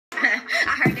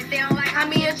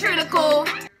me a critical.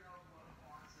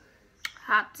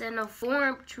 Hopped in a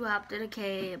form, you hopped in a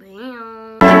cab.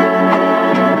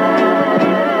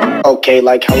 Okay,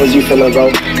 like, how was you feeling,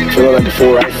 bro? Feeling like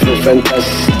before, I feel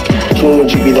fantastic. Which one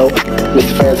would you be, though?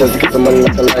 Mr. Fantastic, get the money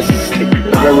like the last.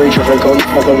 Remember each other, go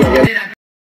fuck again.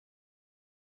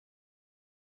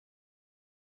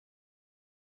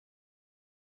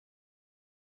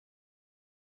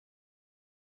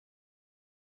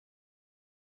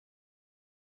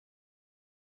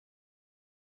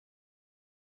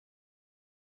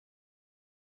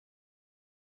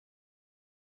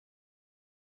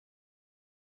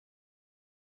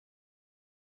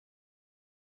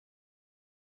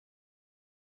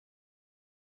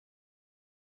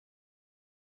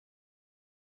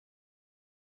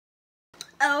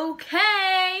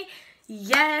 Okay,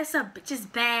 yes, a bitch is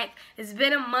back. It's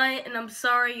been a month and I'm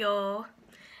sorry, y'all.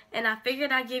 And I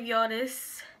figured I'd give y'all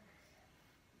this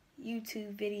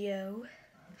YouTube video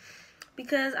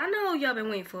because I know y'all been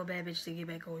waiting for a bad bitch to get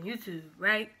back on YouTube,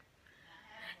 right?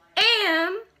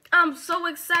 And I'm so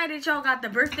excited y'all got the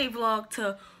birthday vlog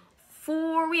to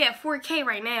we at 4K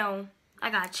right now. I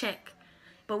gotta check.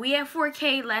 But we at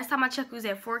 4K. Last time I checked we was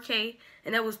at 4K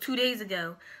and that was 2 days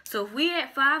ago. So if we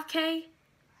at 5K,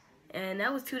 and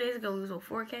that was 2 days ago, we was on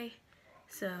 4K.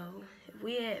 So if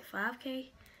we at 5K,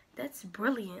 that's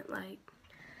brilliant. Like,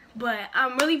 but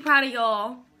I'm really proud of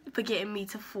y'all for getting me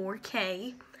to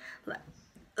 4K.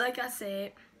 Like I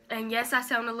said, and yes, I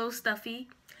sound a little stuffy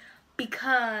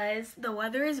because the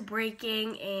weather is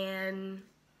breaking and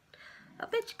a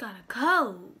bitch got a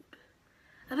cold.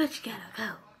 A bitch got a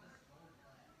cold.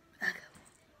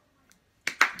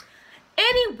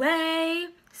 Anyway,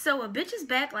 so a bitch is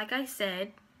back, like I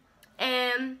said.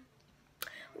 And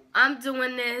I'm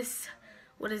doing this,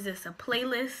 what is this, a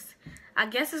playlist? I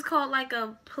guess it's called like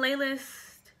a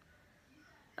playlist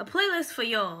for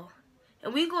y'all.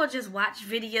 And we gonna just watch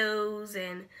videos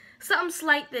and something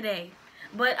slight today.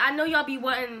 But I know y'all be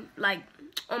wanting, like,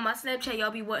 on my Snapchat, y'all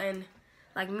be wanting,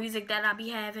 like, music that I be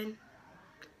having.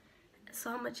 So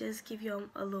I'm gonna just give y'all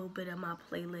a little bit of my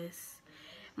playlist.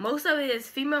 Most of it is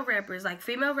female rappers. Like,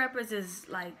 female rappers is,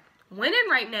 like, winning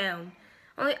right now.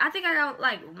 I think I got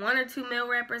like 1 or 2 male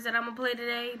rappers that I'm gonna play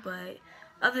today, but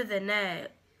other than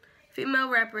that, female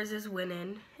rappers is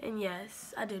winning. And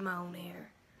yes, I did my own hair.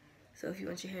 So if you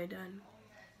want your hair done,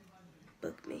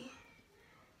 book me.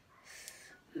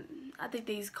 I think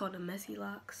these called the messy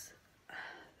locks.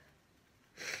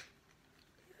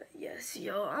 Yes,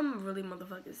 yo, I'm really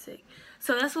motherfucking sick.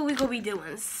 So that's what we gonna be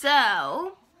doing.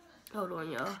 So, hold on,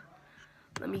 y'all.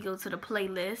 Let me go to the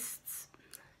playlists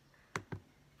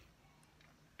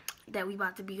that we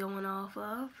about to be going off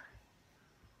of.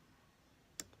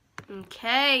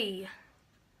 Okay.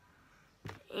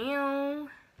 And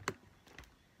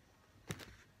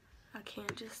I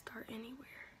can't just start anywhere.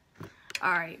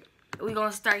 Alright, we're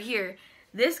gonna start here.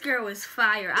 This girl is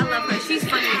fire. I love her. She's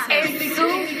funny as hell.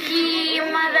 Suki,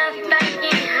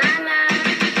 motherfucking Hannah.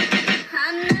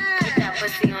 That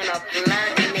pussy on a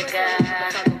plug, nigga.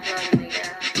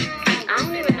 I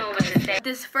don't even know what to say.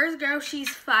 This first girl, she's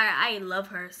fire. I love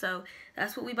her. So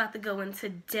that's what we about to go in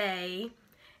today.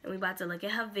 And we about to look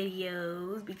at her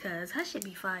videos because her shit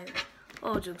be fire.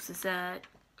 All jokes aside,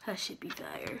 her shit be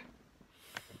fire.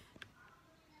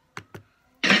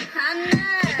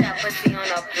 That pussy on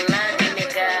a plug,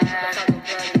 nigga.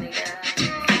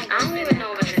 I don't even know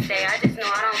what to say. I just know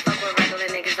I don't fuck with regular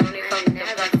niggas. Only fuck with the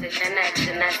busted and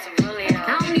that's really all. I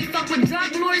only fuck with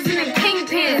drug lords and the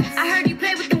kingpins. I heard you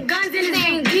play with them guns and it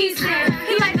ain't decent.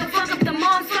 He like to fuck up the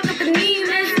malls, fuck up the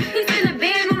Neiman's. He spin a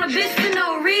band on a bitch for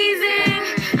no reason.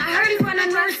 I heard he run the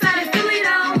north side of Philly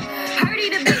though. Heard he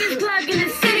the biggest plug in the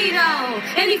city though.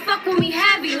 And he fuck with me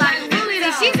heavy like really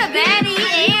though. She's a baddie.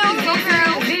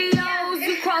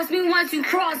 Me once you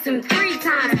cross him 3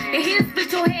 times, and he'll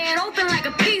split your head open like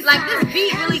a piece. Like this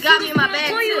beat really got me in my bag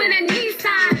too. You in a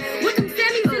Nissan with them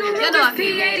semis to the roof,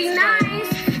 P89s,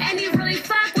 and he really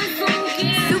fuck with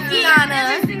Suki.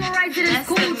 Sukiana. Every single right to this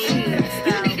coochie.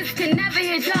 You niggas can never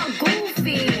hit y'all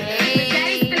goofy.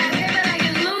 Daddy spin out here like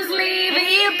it's loose leaf, and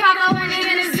he'll pop up when he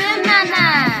in his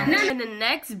nana. And the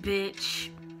next bitch.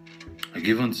 I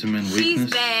give unto men weakness. She's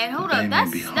bad. Hold up.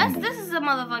 This is a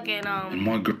motherfucking And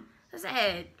my girl. That's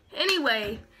sad.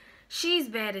 Anyway, she's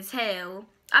bad as hell.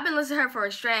 I've been listening to her for a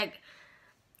strat.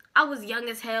 I was young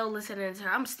as hell listening to her.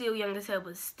 I'm still young as hell,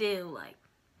 but still, like,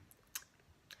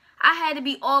 I had to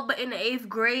be all but in the 8th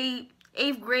grade.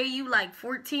 8th grade, you like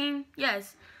 14?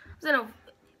 Yes.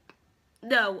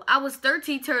 No, I was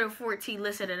 13 turning 14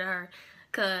 listening to her.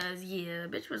 Cause, yeah,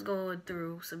 bitch was going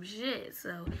through some shit.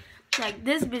 So, Like,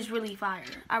 this bitch really fire.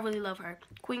 I really love her.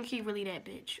 Queen Key really that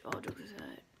bitch. All jokes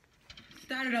aside.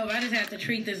 Started over. I just have to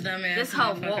treat this dumbass This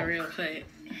whole motherfucker walk. real quick.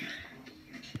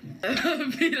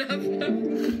 Beat up.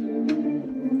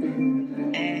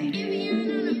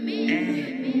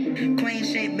 Queen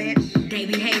shit, bitch. They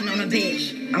be hating on a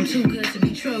bitch. I'm too good to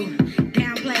be true.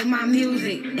 Downplay my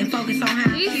music and focus on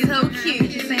how She's so cute.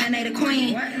 Bitches saying they the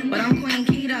queen, but I'm Queen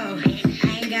Keto.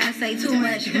 I ain't gotta say too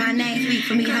much. My name speaks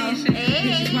for me, ho.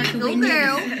 Hey, Bitches working go with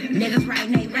girl. niggas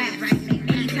writing they rap.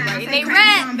 Anytime I Writing say they crack,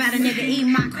 rap. talking about a nigga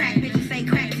eating my crack. Bitches say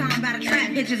crack, talking about a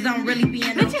trap. Bitches don't really be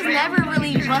in no Bitches trap. never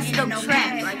really bust no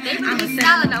trap. Like, they I'm really a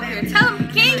styling out here. Tell them,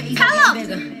 King. Tell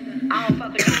them. I don't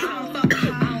fuck with y'all. I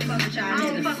don't fuck with y'all. I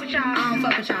don't fuck with y'all. I don't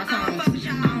fuck with y'all. I don't fuck with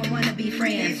y'all songs. I don't wanna be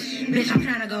friends. Bitch, I'm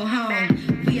trying to go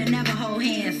home. We'll never hold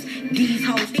hands. These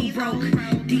hoes too broke.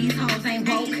 These hoes ain't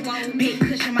woke. Big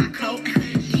cushion my coat.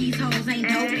 These hoes ain't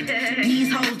dope.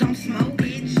 These hoes don't smoke.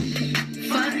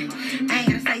 Fuck. I ain't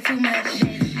gotta say too much.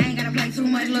 I ain't gotta play too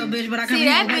much, little bitch, but I can See,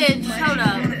 that bitch, hold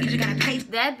up. You just gotta pay.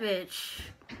 That bitch.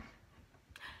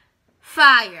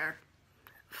 Fire.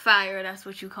 Fire, that's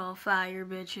what you call fire,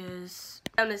 bitches.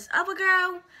 And this other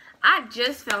girl, I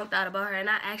just found out about her, and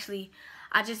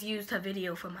I just used her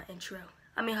video for my intro.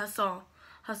 I mean, her song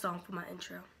for my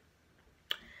intro.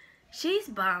 She's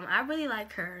bomb. I really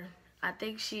like her. I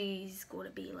think she's going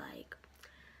to be like,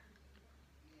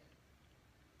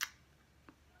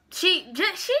 she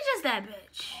just that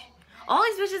bitch. All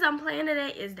these bitches I'm playing today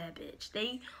is that bitch.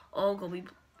 They all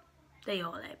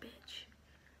that bitch.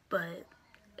 But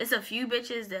it's a few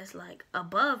bitches that's like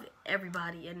above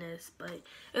everybody in this, but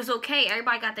it's okay.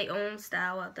 Everybody got their own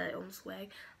style, out their own swag.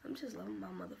 I'm just loving my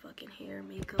motherfucking hair,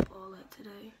 makeup, all that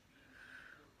today.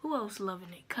 Who else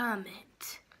loving it?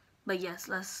 Comment. But yes,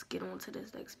 let's get on to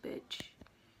this next bitch.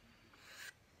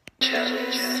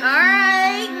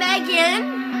 Alright,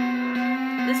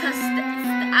 Megan. This is her,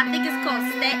 I think it's called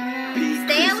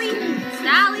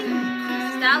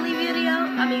Stally video.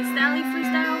 I mean, Stally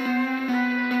freestyle.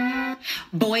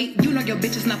 Boy, you know your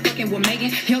bitch is not fucking with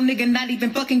Megan. Your nigga not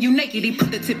even fucking you naked. He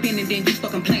put the tip in and then you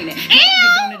fucking plain it.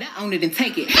 I own it and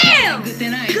take it. Ew. Good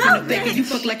then I ain't finna fake it. You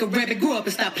fuck like a rabbit, grow up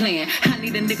and stop playing. I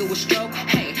need a nigga with stroke.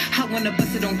 Hey, I wanna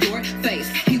bust it on your face.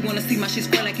 He wanna see my shit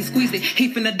square like he squeezed it.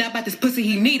 He finna die about this pussy,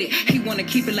 he need it. He wanna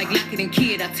keep it like Lock It and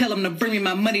Kid. I tell him to bring me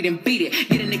my money, then beat it.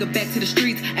 Get a nigga back to the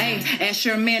streets. Ayy, ask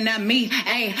your man, not me.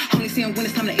 Ayy, only see him when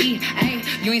it's time to eat. Ayy,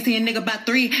 you ain't seen a nigga about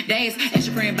 3 days. Ask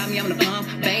your friend about me, I'm the bomb,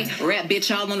 babe. Rap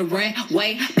bitch all on the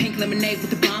runway. Pink lemonade with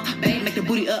the bomb, babe. Make the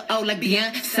booty like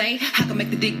Beyonce. I can make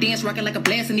the dick dance, rockin' like a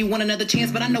blast, and you want another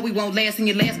chance, but I know we won't last. And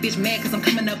your last bitch mad, cause I'm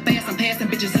coming up fast. I'm passing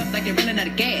bitches up like they're running out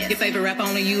of gas. Your favorite rapper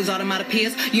only use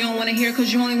automatopoeias. You don't wanna hear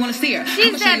cause you only wanna see her.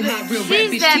 I'ma show you how a real rap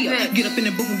bitch feel. Get up in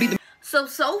the booth and be the.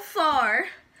 So far,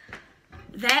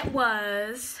 that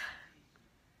was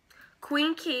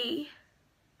Queen Key,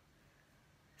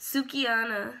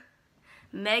 Sukiana,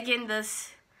 Megan the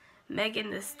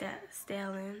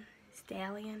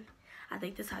Stallion. I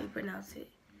think that's how you pronounce it.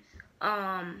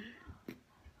 And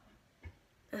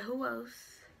who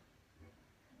else?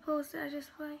 Who else did I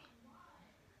just play?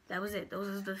 That was it. Those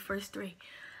are the first 3.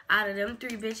 Out of them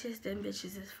 3 bitches, them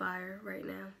bitches is fire right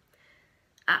now.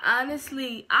 I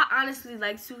honestly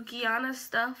like Sukiana's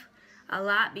stuff a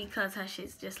lot because her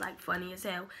shit's just like funny as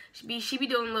hell. She be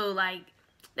doing little like,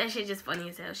 that shit just funny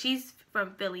as hell. She's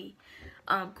from Philly.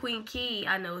 Queen Key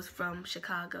I know is from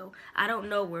Chicago. I don't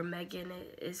know where Megan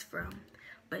is from,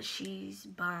 but she's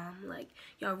bomb. Like,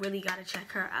 y'all really gotta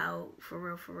check her out, for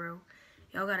real.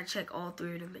 Y'all gotta check all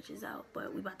 3 of them bitches out.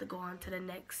 But we about to go on to the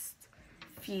next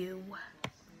few.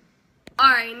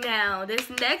 Alright, now this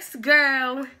next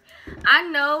girl, I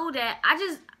know that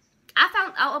I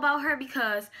found out about her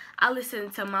because I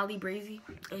listened to Molly Brazy,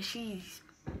 and she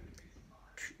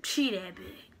that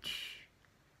bitch.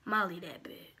 Molly that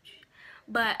bitch.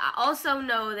 But I also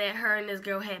know that her and this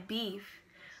girl had beef,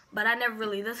 but I never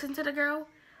really listened to the girl.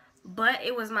 But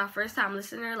it was my first time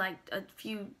listening to her like a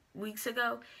few weeks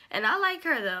ago, and I like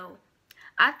her though.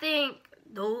 I think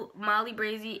though Molly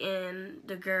Brazy and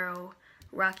the girl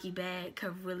Rocky Bad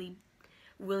could really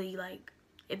like,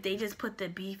 if they just put the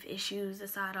beef issues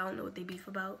aside, I don't know what they beef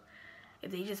about.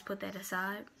 If they just put that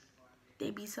aside,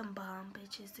 they be some bomb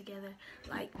bitches together.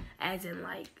 Like, as in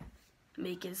like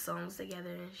making songs together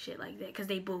and shit like that. Cause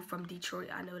they both from Detroit,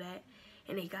 I know that,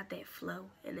 and they got that flow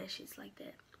and that shit's like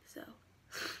that. So,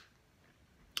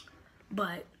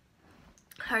 but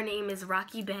her name is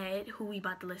Rocky Bad, who we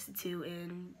about to listen to,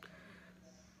 and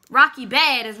Rocky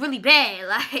Bad is really bad.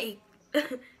 Like,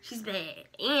 she's bad.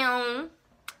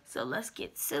 So let's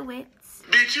get to it.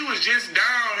 Bitch, you was just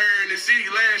down here in the city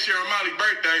last year on Molly's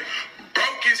birthday.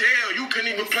 Broke as hell. You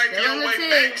couldn't even play for your way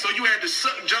back, so you had to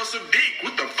suck Joseph dick.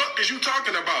 What the fuck is you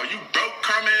talking about? You broke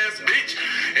crumb ass bitch.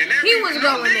 And that He was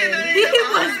going in. He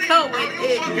was going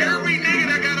in. Fuck every nigga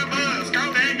that got a buzz.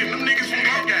 Count that and them niggas from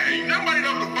Low Guy. Nobody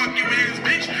know what the fuck you is,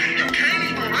 bitch. You can't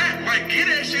even rap. Like, get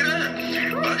that shit up.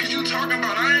 Fuck is you talking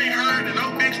about? I ain't heard that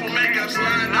no bitch will make up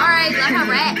slide. Alright, let her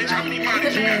rap. Bitch, how many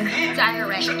bodies you got? Try her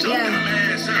rap. Shut your dumb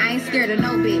ass up. I ain't scared of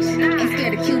no bitch. Ain't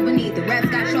scared of Cuban either. Raps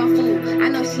got y'all fooled. I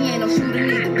know she ain't no shooter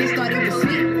neither. Bitch thought it was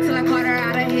sweet till I caught her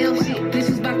out of hell shit. Bitch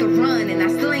was about to run and I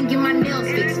still ain't get my nails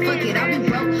fixed. Fuck it, I'll be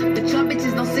broke. But y'all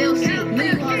bitches don't sell shit. Knew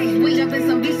you hoes was weak. Jumping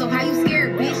some beats, so how you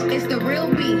scared, bitch? It's the real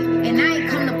beat. And I ain't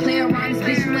come to play around this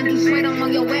bitch. You went these straight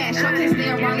on your ass. Y'all can't stay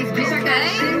around this bitch. I got a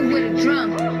shooter with a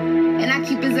drum. And I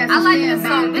keep his ass on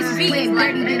standby. Bitches playing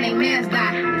dirty, then they mans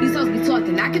die. These hoes be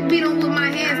talking. I can beat them with my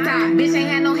hands tied. Bitch ain't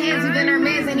had no hands, even her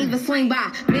mans ain't even swing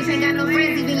by. Bitch ain't got no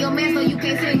friends, even your man, so you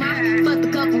can't swing by. Fucked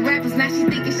a couple rappers, now she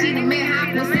thinking she the man.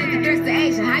 How was sent the thirst to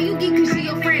Asian? How you get cause she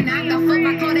your friend? Now I got fucked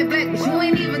by Kodak Black, but you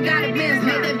ain't even got a Benz.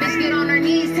 Made that bitch get on her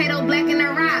knees, Tato Black in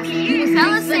her eyes. You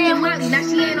was sucking Molly, now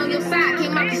she ain't on your side.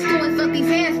 Came out the store and felt these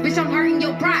hands, bitch, I'm hurting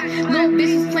your pride. Little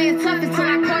bitch was playing tough until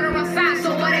I caught her outside.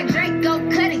 So all that Drake, go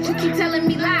cut it, you keep telling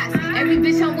me lies. Every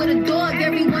bitch I'm with a dog,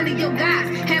 every one of your guys.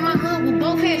 Had my hood with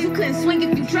both hands, you couldn't swing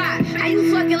if you tried. How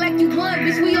you fucking like you won,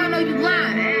 bitch, we all know you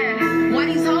lying. Why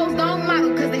these hoes don't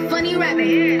model, cause they funny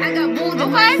rapping. I got bulls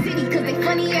in my city, cause they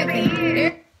funny acting.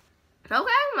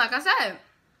 Okay, like I said,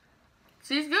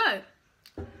 she's good.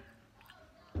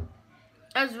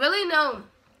 There's really no,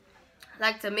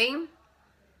 like to me,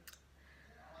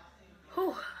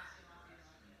 whew,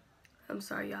 I'm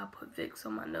sorry y'all put Vicks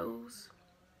on my nose.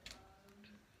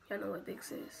 Y'all know what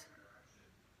Vicks is.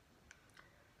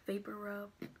 Vapor rub.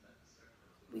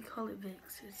 We call it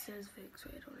Vicks. It says Vicks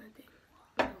right on the thing.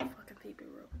 No fucking vapor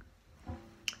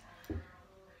rub.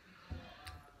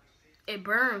 It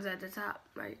burns at the top,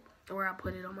 right? Where I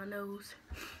put it on my nose.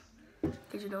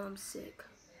 Cause you know I'm sick.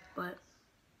 But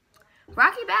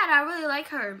Rocky Bad, I really like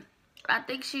her. I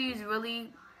think she's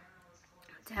really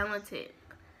talented.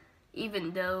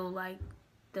 Even though like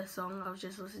the song I was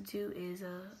just listening to is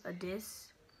a diss.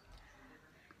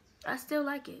 I still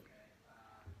like it.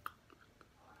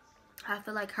 I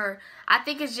feel like I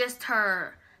think it's just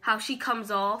her, how she comes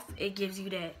off, it gives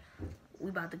you that we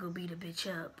about to go beat a bitch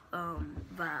up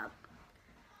vibe.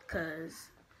 Cause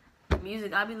the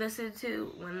music I be listening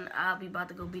to when I'll be about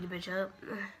to go beat a bitch up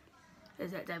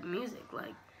is that type of music.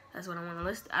 Like, that's what I want to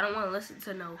listen to. I don't want to listen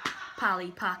to no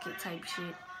Polly Pocket type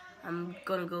shit. I'm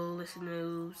gonna go listen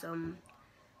to some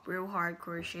real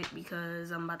hardcore shit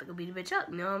because I'm about to go beat a bitch up.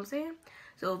 You know what I'm saying?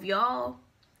 So if y'all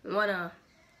wanna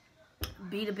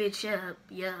beat a bitch up,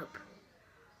 yup,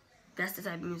 that's the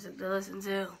type of music to listen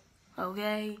to,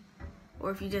 okay?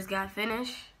 Or if you just got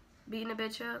finished beating a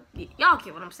bitch up, y'all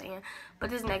get what I'm saying. But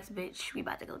this next bitch, we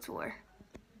about to go to her.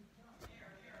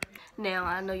 Now,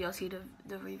 I know y'all see the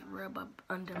rub up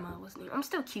under my what's name. I'm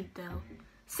still cute though.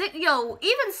 Sick, yo,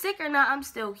 even sick or not, I'm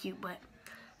still cute. But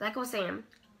like I was saying,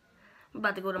 I'm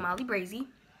about to go to Molly Brazy.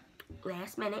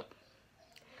 Last minute.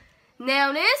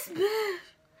 Now this bitch,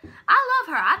 I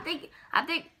love her. I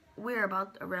think we're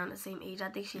about around the same age. I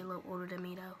think she's a little older than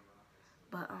me though.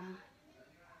 But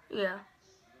yeah,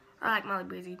 I like Molly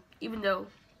Brazy. Even though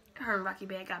her and Rocky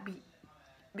Bad got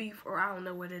beef, or I don't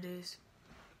know what it is.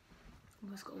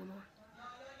 What's going on?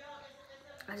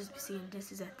 I just be seeing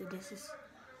disses after disses.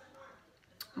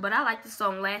 But I like the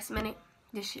song Last Minute.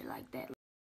 This shit like that.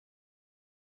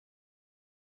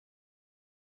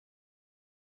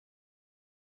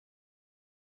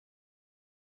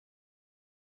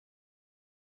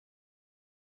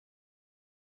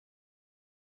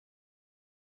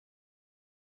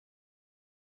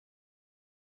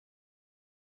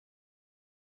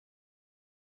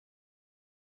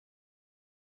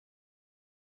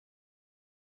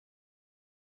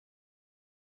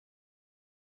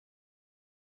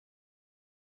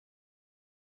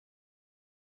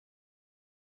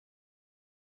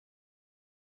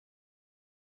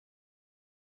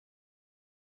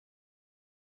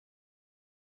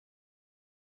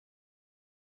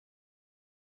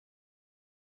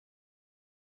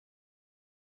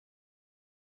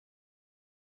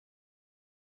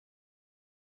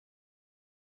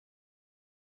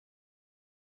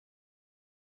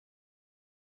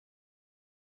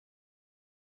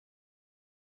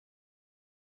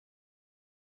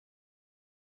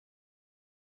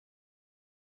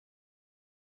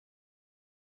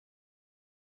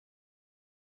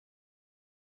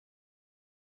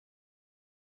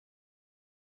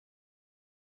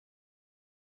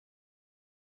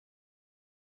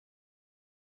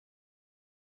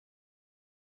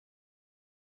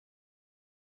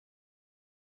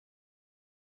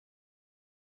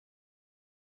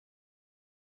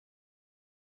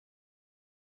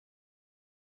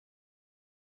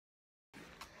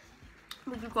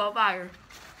 what you call fire.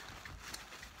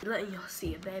 Letting y'all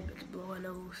see a bad bitch blow her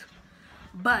nose.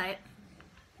 But,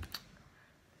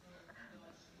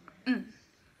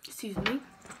 excuse me.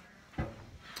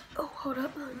 Oh, hold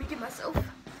up. Let me get myself.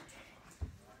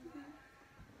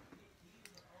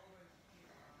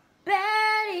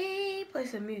 Betty, play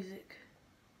some music.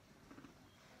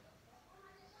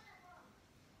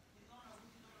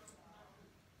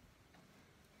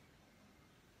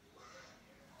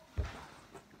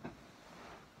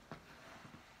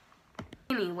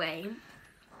 Anyway,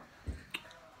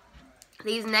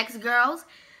 these next girls,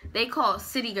 they call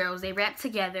City Girls. They rap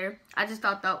together. I just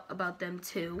thought about them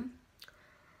too.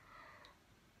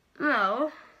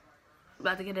 No,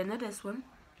 about to get into this one.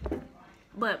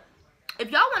 But if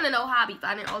y'all want to know how I be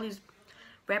finding all these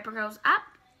rapper girls, I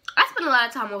spend a lot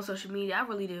of time on social media. I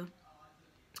really do.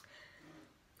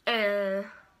 And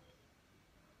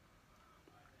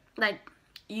like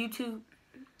YouTube.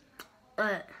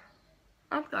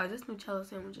 I'm sorry, this Nutella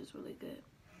sandwich is really good.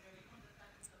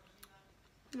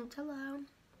 Nutella.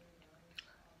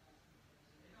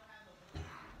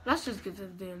 Let's just get to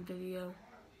the damn video.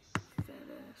 Fat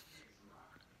ass.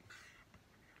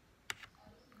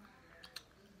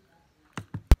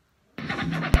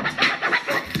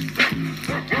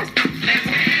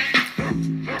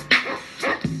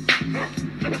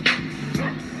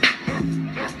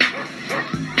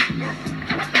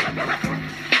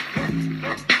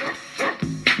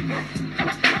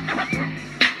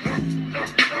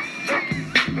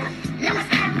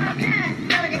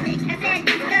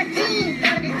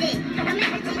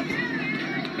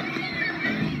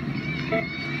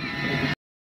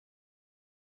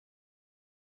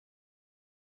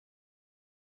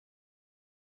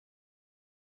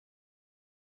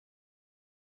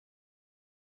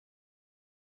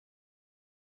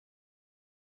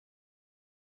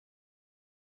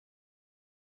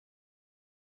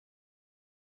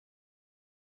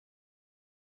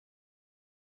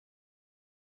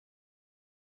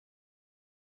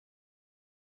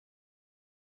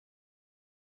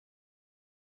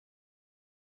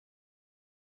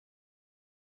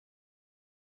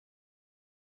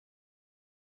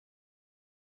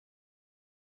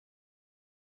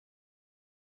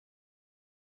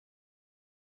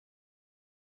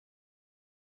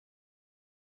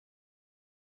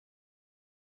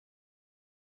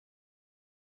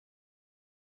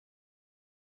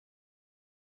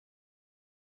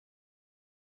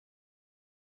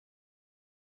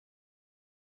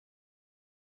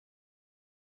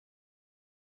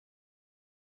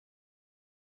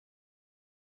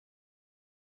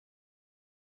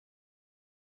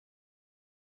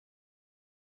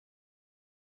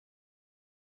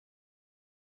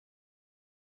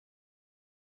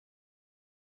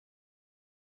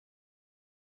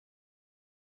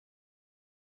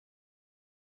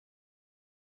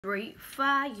 Great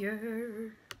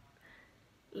fire.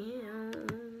 Yeah.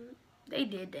 They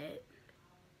did that.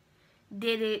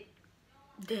 Did it.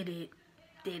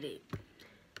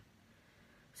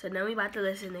 So now we about to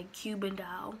listen to Cuban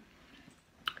Doll.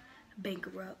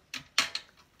 Bankrupt.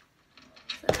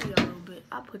 So I y'all a little bit.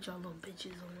 I put y'all little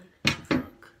bitches on.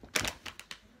 Fuck.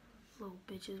 Little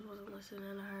bitches wasn't listening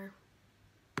to her.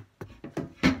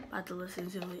 About to listen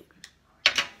to it.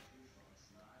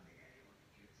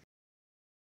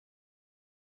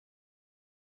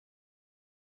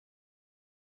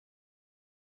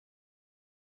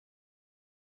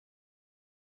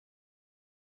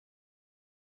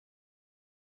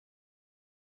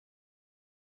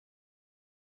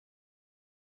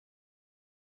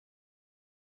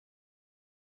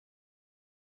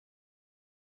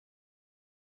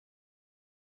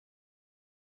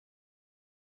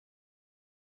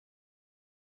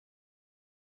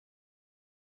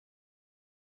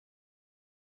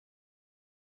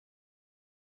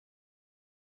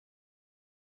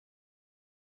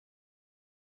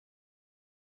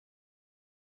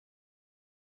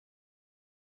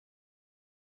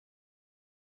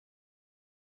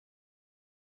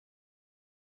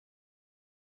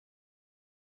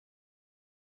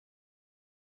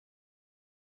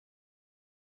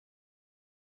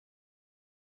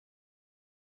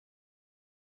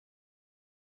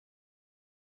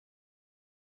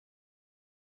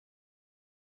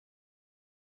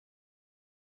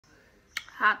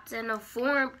 Hopped in a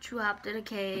form, you hopped in a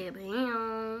cab.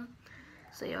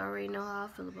 So you already know how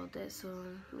I feel about that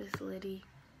song. Miss Liddy,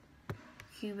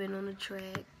 Cuban on the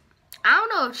track. I don't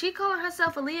know if she calling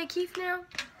herself Aaliyah Keith now.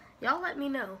 Y'all let me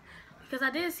know. Because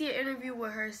I did see an interview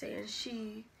with her saying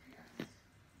she,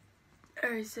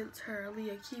 ever since her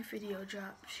Aaliyah Keith video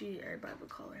dropped, everybody would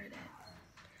call her that.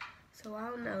 So I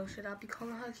don't know. Should I be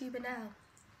calling her Cuban now?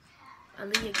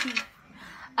 Aaliyah Keith.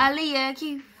 Aaliyah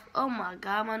Keith. Oh my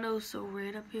God, my nose so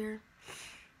red up here.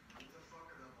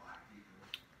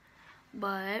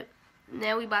 But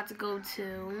now we about to go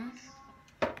to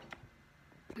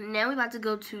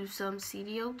some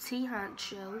CDOT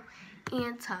Honcho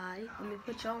Anti. Let me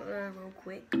put y'all on real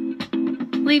quick.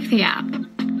 Leave the app,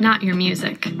 not your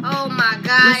music. Oh my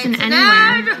God. Listen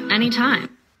anywhere,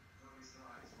 anytime.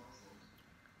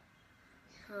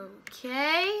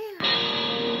 Okay.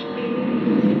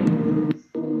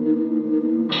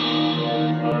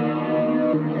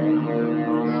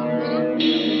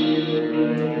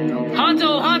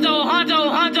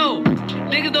 Honto.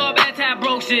 Niggas know I'm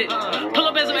anti-broke shit. Pull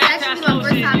up as some anti-slow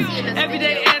shit.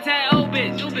 Everyday anti-old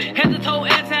bitch. Head to toe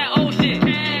anti-old shit.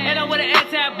 And I'm with an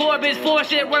anti-board bitch. For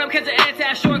shit. Run up catch an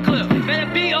anti-short clip. Better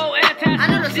be old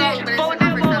anti-joke shit. Forward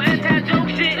that old anti-joke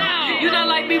shit. You not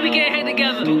like me, we can't hang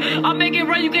together. I make it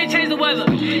run, you can't change the weather.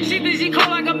 She thinks she cold,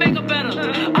 I can make her better.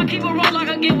 I keep her roll like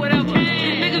I get whatever.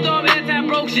 Niggas know I'm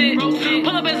anti-broke shit. Pull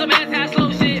up as some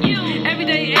anti-slow shit.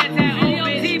 Everyday anti-old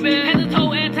bitch. Head to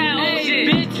toe anti-old shit.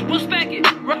 Bitch, respect it.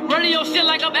 Running your shit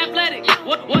like I'm athletic.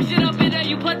 What shit up in there,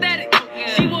 you pathetic.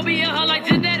 She will be in her like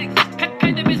genetics.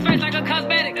 Paint the bitch face like a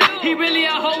cosmetic. He really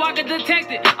a hoe, I can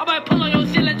detect it. I might pull on your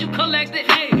shit, let you collect it.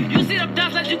 Hey, you see them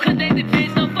dots, let you connect it.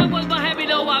 Bitch, the fuck was my happy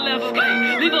though I left him.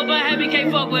 Hey, leave him but happy,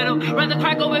 can't fuck with him. Rather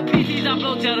crack over PCs, I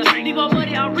blow cheddar. Need more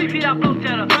money, I'll repeat, I blow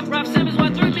cheddar. Rap Simmons,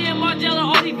 1-3, me and Margella.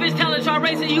 All these bitch telling, try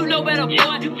racing, you know better, boy.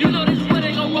 You know this is where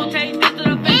they gon' rotate. This to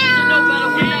the face, you know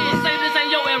better. We never say this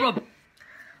ain't your era.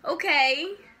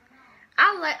 Okay.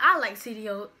 I like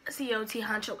CDOT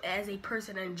Honcho as a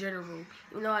person in general.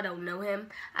 You know, I don't know him.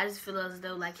 I just feel as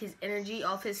though like his energy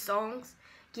off his songs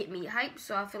get me hyped.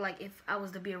 So I feel like if I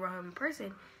was to be around him in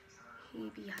person,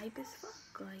 he'd be hype as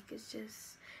fuck. Like it's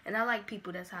just, and I like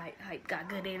people that's hype, got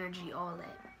good energy, all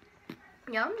that.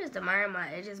 Y'all, I'm just admiring my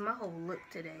edges, my whole look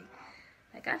today.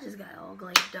 Like I just got all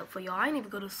glazed up for y'all. I didn't even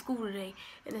go to school today,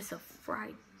 and it's a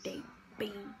Friday,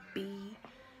 baby. And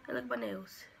look at my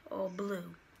nails, all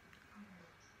blue.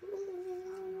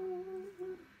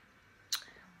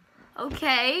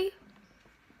 Okay,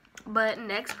 but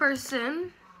next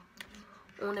person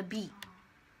on a beat.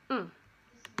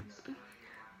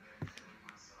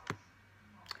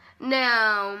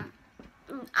 Now,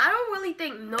 I don't really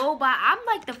think nobody. I'm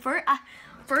like the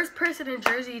first person in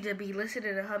Jersey to be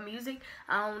listening to her music.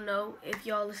 I don't know if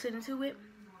y'all listen to it,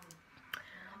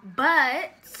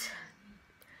 but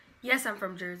yes, I'm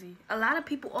from Jersey. A lot of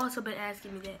people also been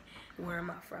asking me that. Where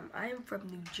am I from? I am from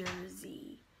New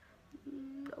Jersey.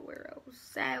 Nowhere else.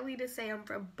 Sadly to say, I'm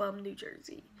from bum New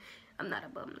Jersey. I'm not a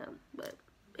bum though, but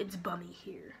it's bummy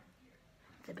here.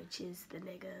 The bitches, the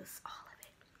niggas, all of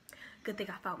it. Good thing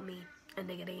I found me a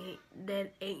nigga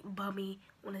that ain't bummy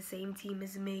on the same team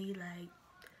as me. Like,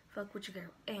 fuck with your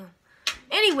girl. Damn.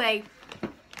 Anyway.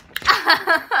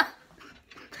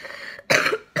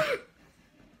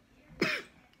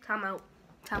 Time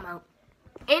out.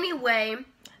 Anyway,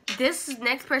 this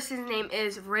next person's name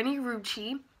is Rennie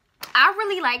Rucci. I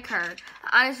really like her.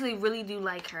 I honestly really do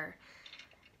like her.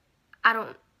 I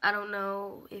don't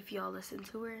know if y'all listen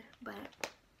to her, but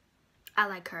I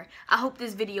like her. I hope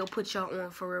this video puts y'all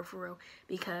on for real,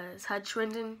 because her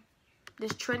trending.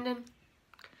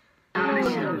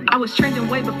 I was trending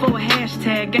way before a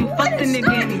hashtag. Ain't fuck the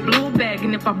nigga and he blew a bag.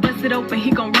 And if I bust it open,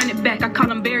 he gon' run it back. I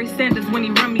call him Barry Sanders when he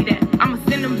run me that. I'ma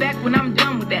send him back when I'm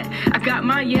done with that. I got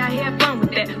mine, yeah, I had fun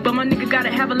with that. But my nigga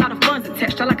gotta have a lot of funds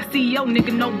attached. I like a CEO,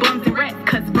 nigga, no bums and rats.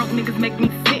 Cause broke niggas make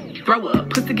me sick. Throw up,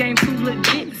 pussy game too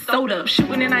legit. Sold up,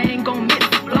 shooting and I ain't gon' miss.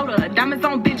 Float up, diamonds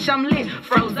on bitch, I'm lit.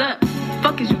 Froze up.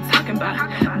 Fuck is you talking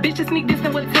about? Bitches sneak this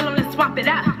and we'll tell them, let's swap it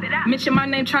out. Mention my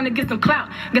name trying to get some clout.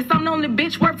 Guess I'm the only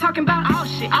bitch worth talking about. All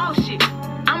shit.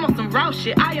 I'm on some raw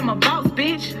shit. I am a boss,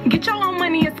 bitch. Get your own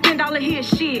money and spend all of his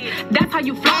shit. That's how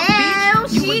you floss,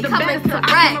 bitch. You was the best till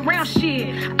I came around,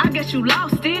 shit. I guess you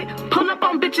lost it. Pull up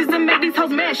on bitches and make these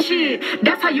hoes mad, shit.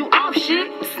 That's how you off,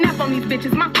 shit. Snap on these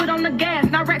bitches. My foot on the gas.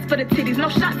 Not racks for the titties. No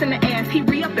shots in the ass. He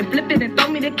re-up and flip it and throw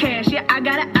me the cash. Yeah, I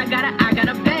got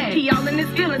a bag. He all in his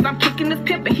feelings. I'm kicking this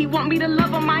pimpin'. He want me to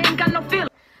love him. I ain't got no feelings.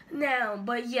 Now,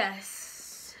 but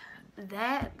yes,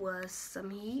 that was some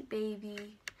heat,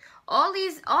 baby. All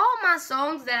my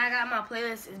songs that I got in my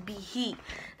playlist is be heat.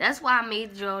 That's why I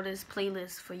made y'all this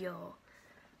playlist for y'all,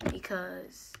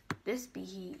 because this be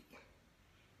heat.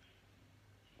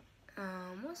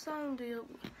 What song do you?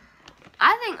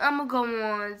 I think I'm gonna go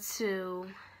on to.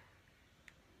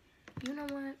 You know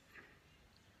what?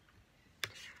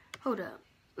 Hold up.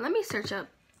 Let me search up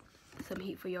some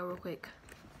heat for y'all real quick.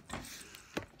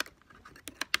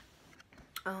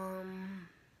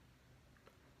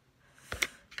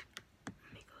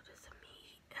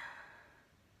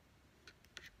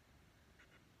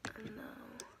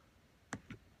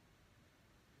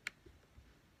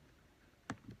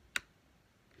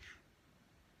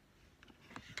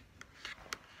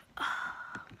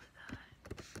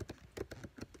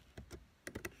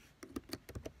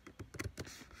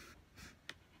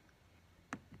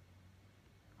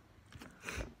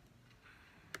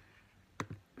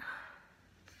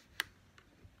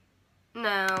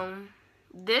 Now,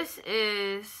 this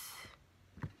is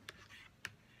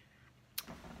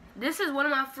one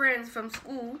of my friends from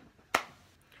school.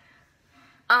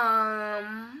 I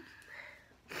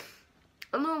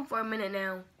know him for a minute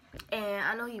now, and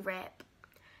I know he rap.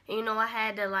 And you know, I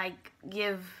had to like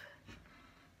give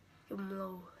him a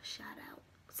little shout out.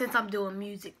 Since I'm doing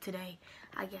music today,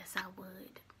 I guess I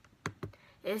would.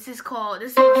 This is on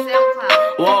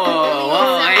SoundCloud.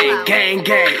 Whoa, hey, gang,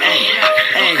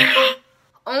 hey.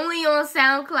 Only on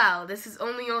SoundCloud. This is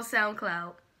only on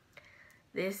SoundCloud.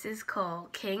 This is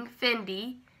called King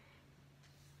Fendi.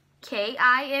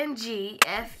 KINGFENDI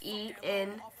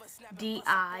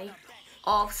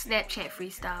off Snapchat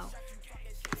freestyle.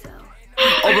 So.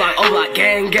 Oh block,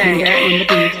 gang, hey,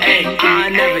 I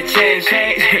never change,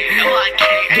 gang.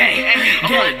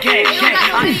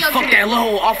 Fuck that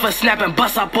low off a snap and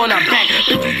bust up on her back.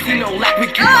 You know, like we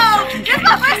can. Oh, this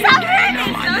my first time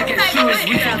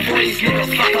hearing this.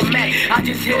 I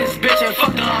just hit this bitch and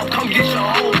fuck her up. Come get your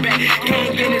whole back.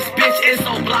 Gang in this bitch, it's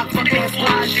so block. Fuck that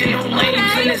squad shit. No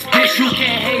lames in this bitch. You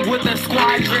can't hang with the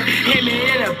squadron. Hit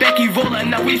me in the back, he rolling.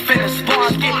 Now we finna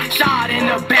spark. Get shot in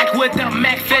the back with the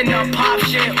Mac finna pop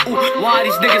shit. Ooh, why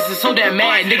these niggas is so damn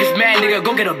mad? Niggas mad, nigga,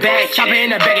 go get a bag. Chop it in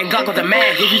the back and Glock with the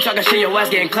mag. If you talking shit, your ass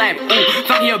getting clapped. Ooh,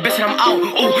 fucking your bitch and I'm out.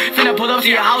 Ooh, finna pull up to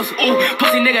your house. Ooh,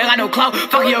 pussy nigga got no clout.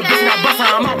 Fucking your bitch and I bust her,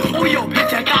 I'm out. Ooh, yo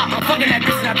bitch, I thought I'm fucking that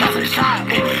bitch and I pass her the shot.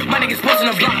 Ooh, my niggas posting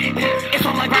a block. Ooh, it's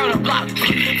all like right on the block.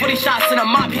 40 shots in a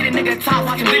mop, hit a nigga top,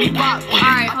 watch him Diddy pop.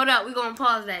 Alright, hold up, we gonna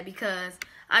pause that because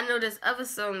I know this other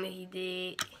song that he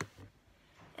did.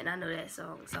 And I know that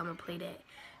song, so I'm gonna play that.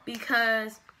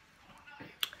 Because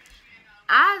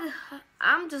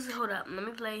I'm just, hold up, let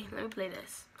me play this. Let me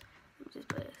just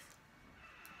play this.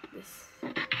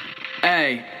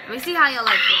 Hey. Let me see how y'all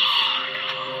like this.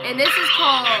 And this is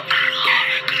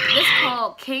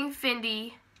called King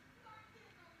Fendi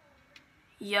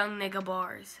Young Nigga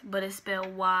Bars, but it's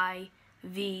spelled YVNG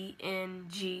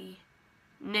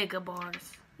Nigga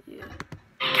Bars. Yeah.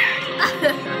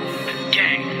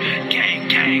 Gang.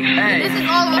 Hey, this is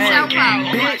all on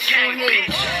SoundCloud.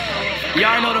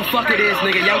 Y'all know the fuck it is,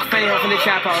 nigga. Young Fendi from the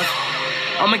trap house.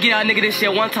 I'ma get y'all nigga this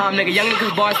shit one time, nigga. Young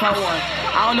niggas bars part one.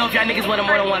 I don't know if y'all niggas want it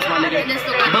more than once, my nigga.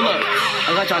 But look,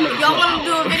 I got y'all niggas. Y'all wanna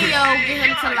do a video, get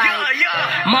him to like.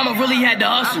 Mama really had to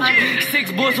hustle.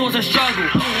 6 bullets was a struggle.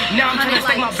 Now I'm trying to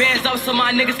stack my bands up so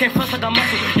my niggas can't fuss like a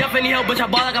muscle. Y'all finna help, bitch. I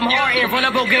ball like I'm hard and run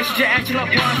up against you. Action up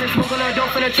once. Smoking on a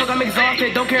dope in the truck. I'm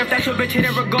exhausted. Don't care if that's your bitch, hit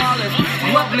it regardless.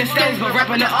 Grew up in the States, but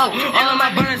rapping the O. All of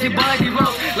my burners, he buzz, he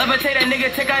roast. Levitate that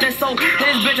nigga, take out his soul.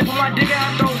 Hit his bitch and put my dick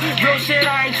out throat. Real shit,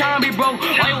 I ain't trying to be broke.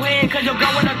 Why you hating? Cause you're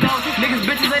going to go. Niggas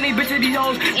bitches and these bitches be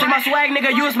hoes. Take my swag,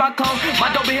 nigga, use my clothes. My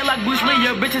dope be here like Bruce Lee.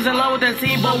 Your bitches in love with the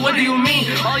team, but what do you mean?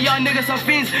 All y'all niggas some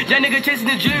fiends. Y'all niggas chasing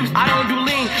the dreams. I don't do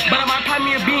lean, but I might pop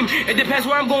me a beam. It depends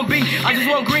where I'm gonna be. I just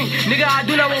want green. Nigga, I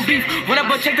do not want beef. When I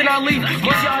butt check, then I leave.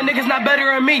 Most of y'all niggas not better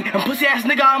than me. And pussy ass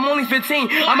nigga, I'm only 15.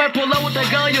 I might pull up with the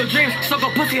girl of your dreams. Suck a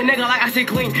pussy a nigga like I say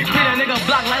clean. Clean a nigga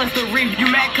block like Listerine. You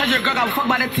mad cause your girl got fucked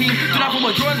by the team. Do not put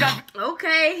what Jordan got.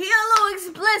 Okay, he a little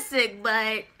explicit,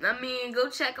 but I mean, go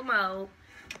check him out.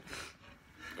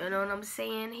 You know what I'm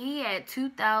saying? He had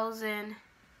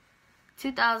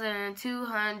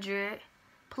 2,200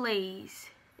 plays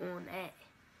on that.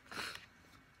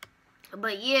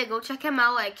 But yeah, go check him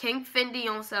out at King Fendi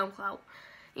on SoundCloud.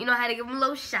 You know, I had to give him a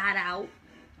little shout out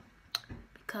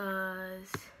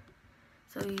because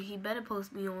he better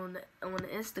post me on the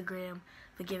Instagram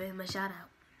for giving him a shout out.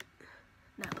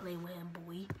 Not playing with him,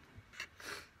 boy.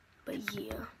 But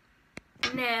yeah.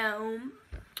 Now,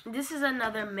 this is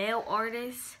another male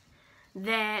artist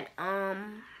that I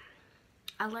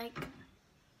like.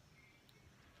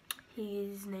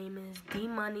 His name is D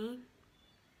Money,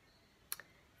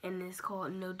 and it's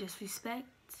called No Disrespect.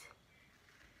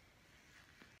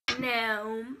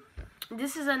 Now,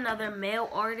 this is another male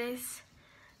artist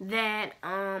that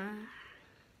I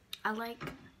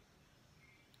like.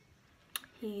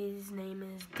 His name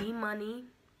is D Money,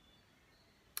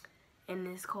 and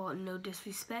it's called No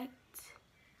Disrespect.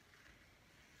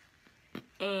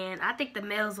 And I think the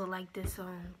males will like this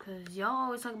song, cause y'all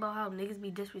always talk about how niggas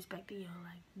be disrespecting y'all.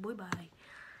 Like, boy, bye.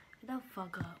 Get the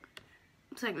fuck up.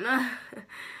 It's like, nah.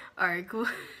 Alright, cool.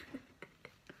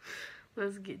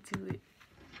 Let's get to it.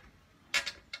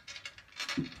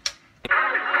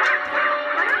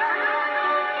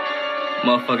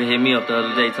 Motherfucker hit me up the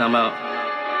other day talking about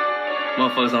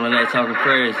motherfuckers on the net talking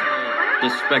prayers,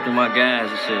 disrespecting my guys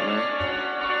and shit, man.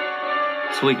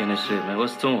 Tweaking and shit, man.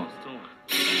 What's to them?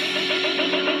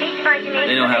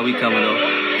 They know how we coming though.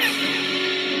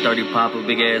 30 popper,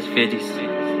 big ass 50s.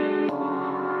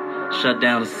 Shut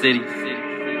down the city.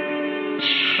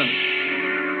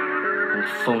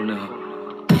 Phone now.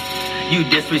 You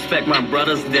disrespect my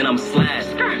brothers, then I'm slashed.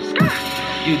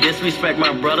 You disrespect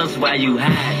my brothers, why you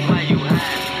hide?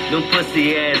 Them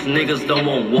pussy ass niggas don't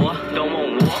want war.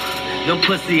 Them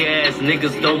pussy ass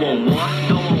niggas don't want war.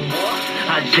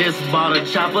 I just bought a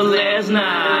chopper last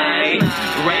night.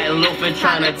 Rat loafing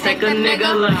trying to take a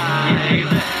nigga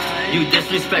life. You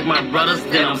disrespect my brothers,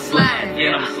 then I'm slashed.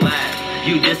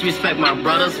 You disrespect my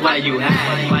brothers, why you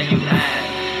hide?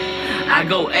 I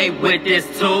go ape with this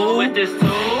tool.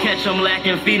 Catch them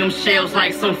lacking, feed them shells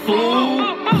like some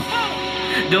food.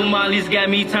 Them mollies got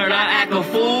me turned, I act a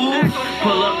fool.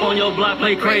 Pull up on your block,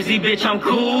 play crazy, bitch, I'm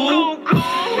cool.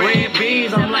 Red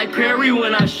beans, I'm like Curry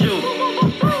when I shoot.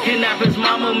 Kidnappers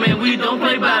mama, man, we don't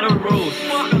play by the rules.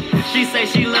 She say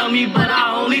she love me, but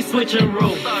I only switch a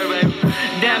rule.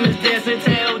 Diamonds dancing,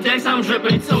 tail decks, I'm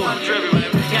dripping too.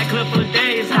 Got clip for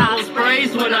days, house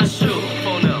sprays when I shoot.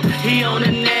 He on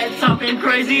the net talking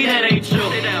crazy, that ain't true.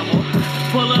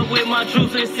 Pull up with my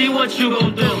troops and see what you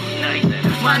gon' do.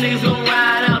 My niggas gon'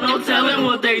 ride out, no telling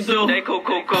what they do. My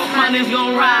niggas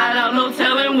gon' ride out, no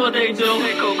telling what they do.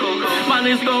 My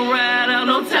niggas gon' ride out,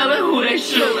 no telling who they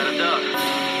shoot.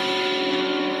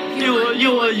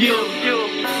 You.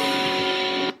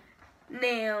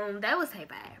 Now, that was hey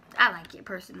bad. I like it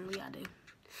personally, I do.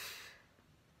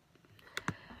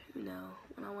 You know,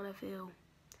 when I wanna feel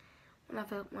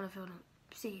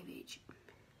savage.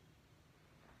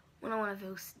 When I wanna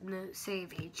feel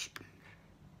savage.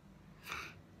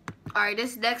 Alright,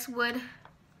 this next one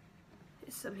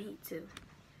is some heat too.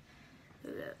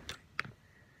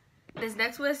 This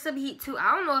next one is some heat too.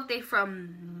 I don't know if they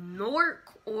from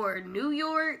Newark or New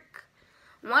York.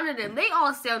 One of them. They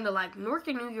all sound alike. Newark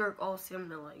and New York all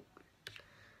sound alike.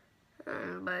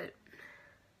 But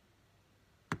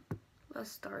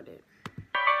let's start it.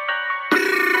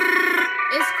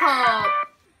 It's called,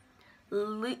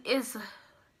 it's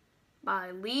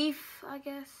by Leaf, I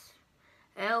guess.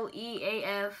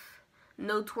 L-E-A-F,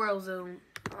 No Twirl Zone.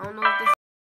 I don't know if this.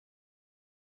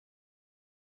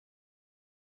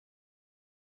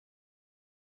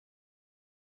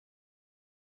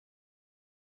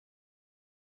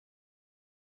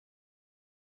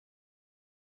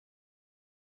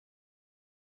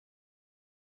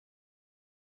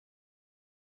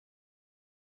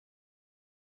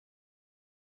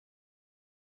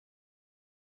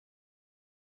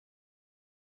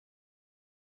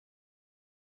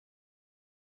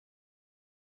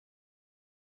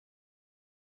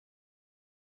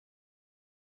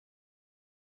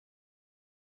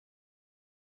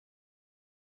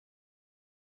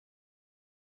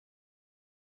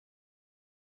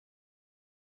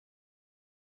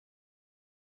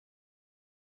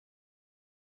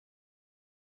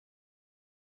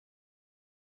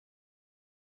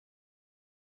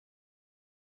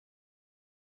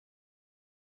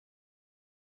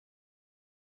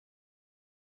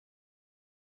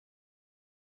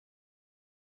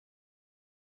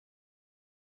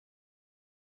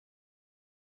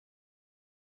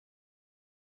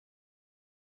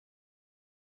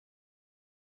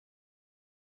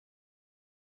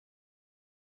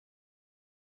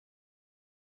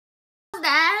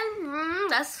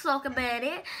 Let's talk about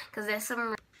it, cause there's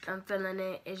some. I'm feeling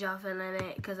it. Is y'all feeling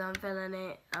it? Cause I'm feeling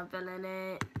it. I'm feeling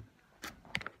it.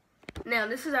 Now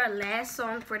this is our last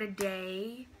song for the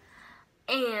day,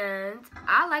 and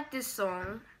I like this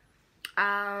song.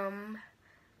 I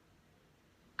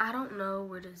don't know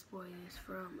where this boy is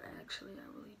from. Actually, I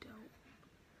really don't.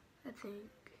 I think.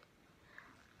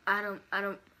 I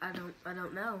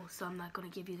don't know. So I'm not gonna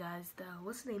give you guys the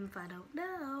what's the name if I don't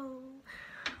know.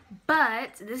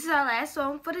 But this is our last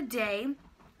song for the day,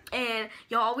 and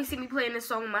y'all always see me playing this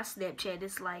song on my Snapchat.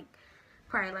 It's like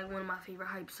probably like one of my favorite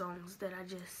hype songs that I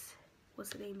just what's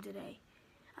the name today?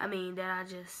 I mean that I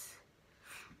just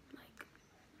like.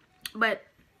 But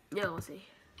yeah, we'll see.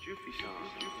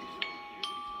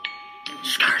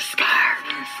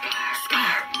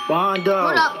 Wanda.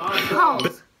 Hold up.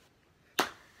 Pause.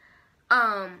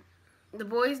 The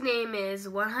boy's name is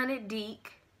 100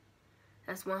 Deek.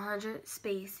 That's 100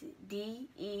 space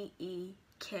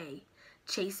D-E-E-K.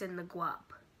 Chasing the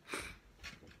guap.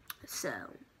 So,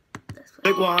 that's what.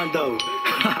 Big Wando.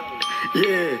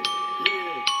 Yeah.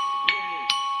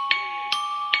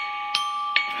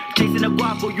 Chasing the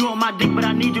guapo, you on my dick, but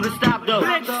I need you to stop though.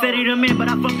 Steady the man, but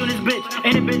I fucked on this bitch,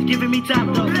 and the bitch giving me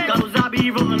top though. Got no zombie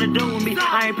rolling the dough with me.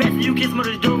 I ain't passing you, kiss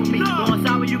mother's dough with me. Going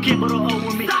sour, you can't, but O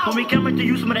with me. Homie, coming to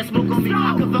you, some of that smoke on me.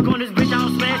 I can fuck on this bitch, I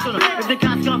don't smash on her. If the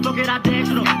cops come, fuck it, I dash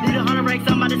on her. Need 100 racks,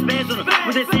 I'm about to spaz on her.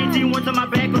 With that same team, once on my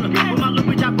back on her. With my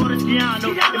little bitch, I bought a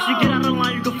Skiano. If she get out of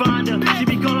line, you can find her. She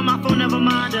be calling my phone, never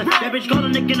mind her. That bitch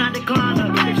calling, nigga, I decline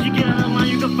her. If she get out of line,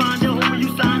 you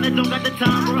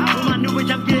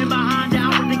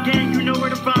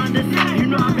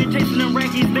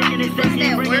he's making it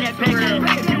second, bringing that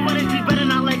package. If you want it, you better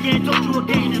not let it. Don't you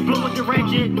again, just blow with the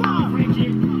ratchet.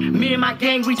 Me and my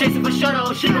gang, we chasing for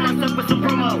shuttle. Shit, when I stuck with some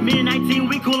promo. Me and 19,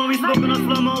 we cool and we smoking on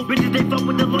slow-mo. Bitches, they fuck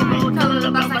with the logo. Tell her to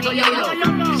bounce like a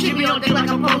yo-yo. She be on dick like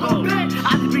a pogo.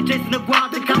 I just be chasing the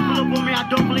guap. The cop pull up on me, I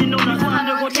don't really know nothing. I'm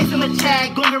gonna go chasing the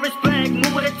check. Gonna get respect,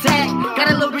 move with attack.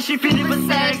 Got a little bit, she feeding for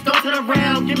sex. Don't turn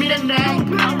around, give me the neck.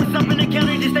 I was up in the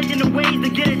county, just taking the ways to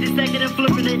get it. Just taking and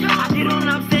flipping it. I get on,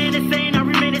 I'm saying the same. I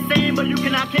remain the same, but you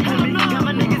cannot kick me. Got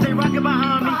my niggas, they rockin'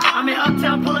 behind me. I'm in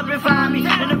Uptown, pull up and find me.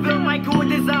 And the film might go with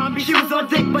this zombie. She was on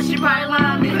dick, but she probably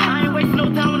lied me. I ain't wasting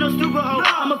no time with no stupid hoe.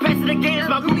 I'ma pass it again, it's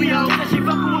my groupie hoe. Said she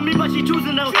fucking with me, but she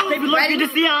choosing though. They be looking to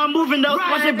see how I'm moving though.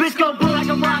 Watch that bitch go blow like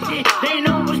a rocket. They ain't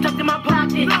know what's stuck in my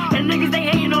pocket. And niggas, they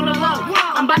hating on the low.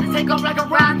 I'm about to take off like a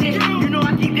rocket. You know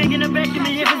I keep digging the back of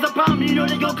me. If it's a problem, you know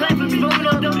they gon' claim for me. Smoking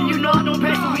on W, you know I don't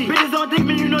pay for me. Bitches on dick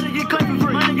me, you know they get cut for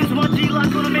free. My niggas want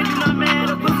G-Lock, gonna make you not mad.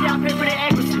 A pussy, I pay for the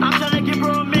equity. I'm tryna get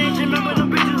bro a mansion. Remember them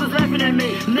bitches was laughing at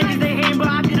me. Niggas, they hating, but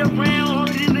I get around. All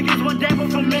of these niggas want that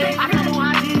from me. I got no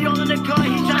IG all in the car.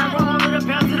 He tryna roll all of the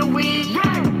pounds of the weed.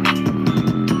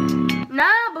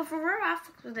 Nah, but for real, I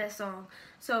fucked with that song.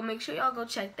 So make sure y'all go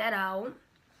check that out.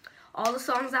 All the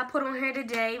songs I put on here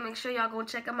today, make sure y'all go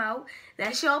check them out.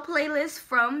 That's y'all playlist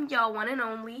from y'all one and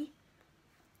only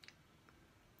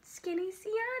Skinnie'S.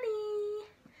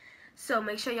 So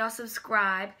make sure y'all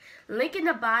subscribe. Link in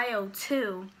the bio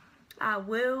too. I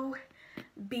will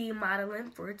be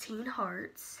modeling for Teen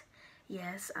Hearts.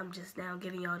 Yes, I'm just now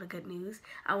giving y'all the good news.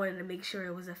 I wanted to make sure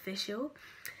it was official.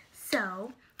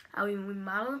 So I will be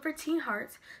modeling for Teen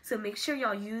Hearts. So make sure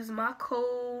y'all use my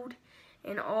code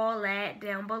and all that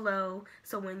down below,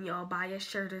 so when y'all buy a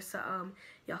shirt or something,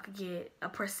 y'all can get a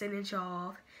percentage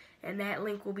off, and that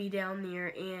link will be down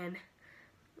there, and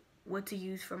what to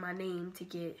use for my name to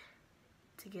get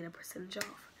a percentage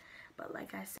off. But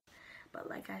like I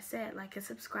said, like and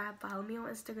subscribe, follow me on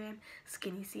Instagram,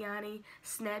 Skinnie'S,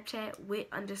 Snapchat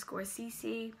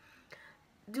 _CC.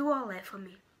 Do all that for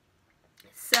me.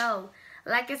 So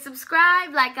like and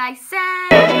subscribe, like I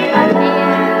said.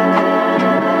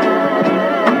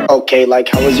 Okay, like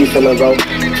how was you feeling, bro?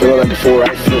 Feeling like before,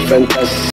 I feel fantastic.